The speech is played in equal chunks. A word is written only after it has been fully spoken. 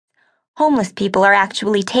homeless people are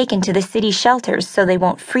actually taken to the city shelters so they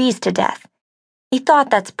won't freeze to death. He thought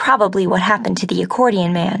that's probably what happened to the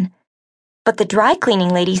accordion man. But the dry cleaning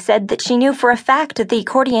lady said that she knew for a fact that the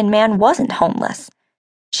accordion man wasn't homeless.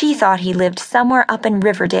 She thought he lived somewhere up in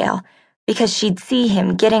Riverdale because she'd see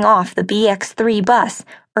him getting off the BX3 bus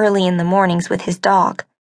early in the mornings with his dog.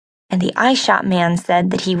 And the eye shop man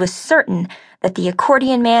said that he was certain that the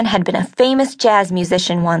accordion man had been a famous jazz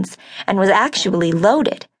musician once and was actually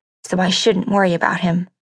loaded, so I shouldn't worry about him.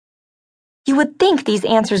 You would think these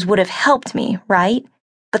answers would have helped me, right?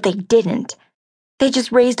 But they didn't. They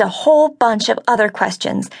just raised a whole bunch of other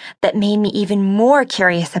questions that made me even more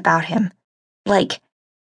curious about him. Like,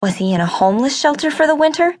 was he in a homeless shelter for the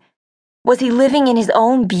winter? Was he living in his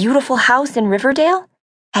own beautiful house in Riverdale?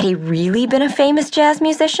 Had he really been a famous jazz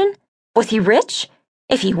musician? Was he rich?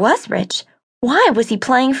 If he was rich, why was he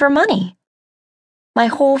playing for money? My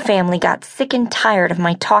whole family got sick and tired of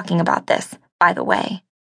my talking about this, by the way.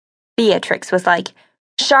 Beatrix was like,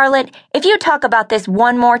 "Charlotte, if you talk about this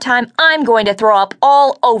one more time, I'm going to throw up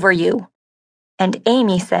all over you." And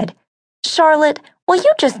Amy said, "Charlotte, will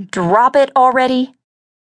you just drop it already?"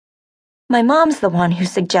 My mom's the one who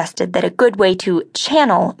suggested that a good way to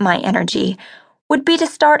channel my energy would be to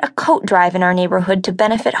start a coat drive in our neighborhood to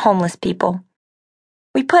benefit homeless people.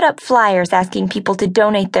 We put up flyers asking people to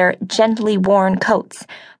donate their gently worn coats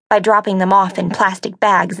by dropping them off in plastic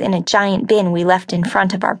bags in a giant bin we left in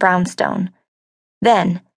front of our brownstone.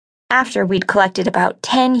 Then, after we'd collected about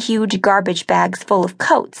 10 huge garbage bags full of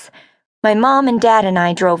coats, my mom and dad and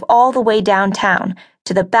I drove all the way downtown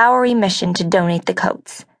to the Bowery Mission to donate the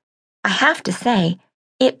coats. I have to say,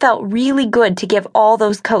 it felt really good to give all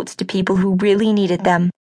those coats to people who really needed them.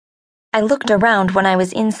 I looked around when I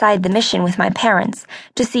was inside the mission with my parents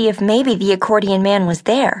to see if maybe the accordion man was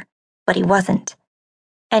there, but he wasn't.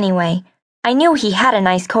 Anyway, I knew he had a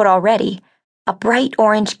nice coat already, a bright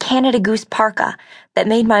orange Canada Goose parka that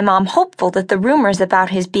made my mom hopeful that the rumors about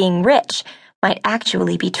his being rich might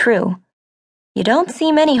actually be true. "You don't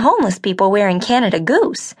see many homeless people wearing Canada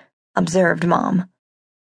Goose," observed Mom.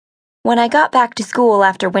 When I got back to school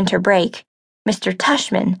after winter break, Mr.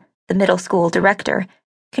 Tushman, the middle school director,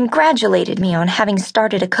 congratulated me on having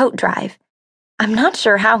started a coat drive. I'm not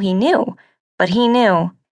sure how he knew, but he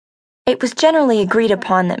knew. It was generally agreed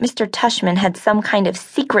upon that Mr. Tushman had some kind of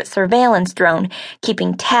secret surveillance drone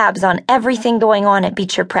keeping tabs on everything going on at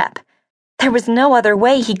Beecher Prep. There was no other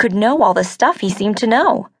way he could know all the stuff he seemed to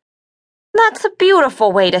know. "That's a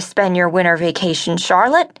beautiful way to spend your winter vacation,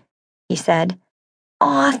 Charlotte," he said.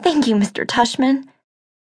 "Aw, thank you, Mr. Tushman."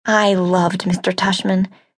 I loved Mr. Tushman.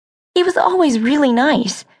 He was always really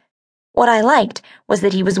nice. What I liked was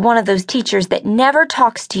that he was one of those teachers that never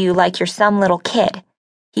talks to you like you're some little kid.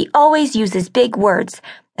 He always uses big words,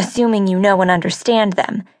 assuming you know and understand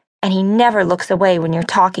them, and he never looks away when you're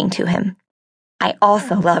talking to him. I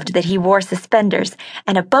also loved that he wore suspenders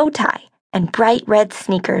and a bow tie and bright red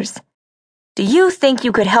sneakers. "Do you think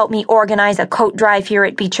you could help me organize a coat drive here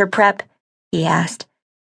at Beecher Prep?" he asked.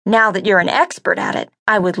 "Now that you're an expert at it,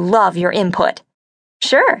 I would love your input."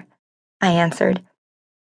 "Sure," I answered,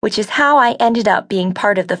 which is how I ended up being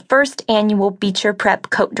part of the first annual Beecher Prep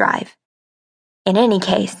coat drive. In any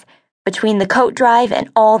case, between the coat drive and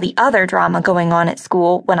all the other drama going on at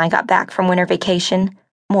school when I got back from winter vacation,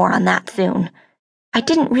 more on that soon, I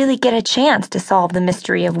didn't really get a chance to solve the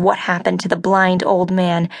mystery of what happened to the blind old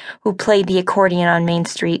man who played the accordion on Main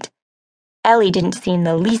Street. Ellie didn't seem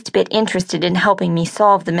the least bit interested in helping me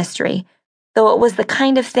solve the mystery, though it was the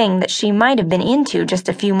kind of thing that she might have been into just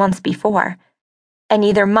a few months before. And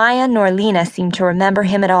neither Maya nor Lena seemed to remember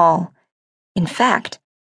him at all. In fact,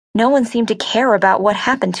 no one seemed to care about what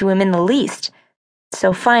happened to him in the least.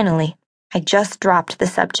 So finally, I just dropped the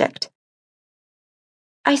subject.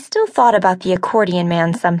 I still thought about the accordion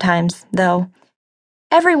man sometimes, though.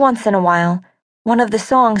 Every once in a while, one of the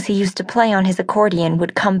songs he used to play on his accordion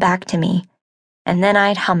would come back to me, and then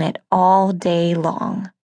I'd hum it all day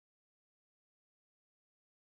long.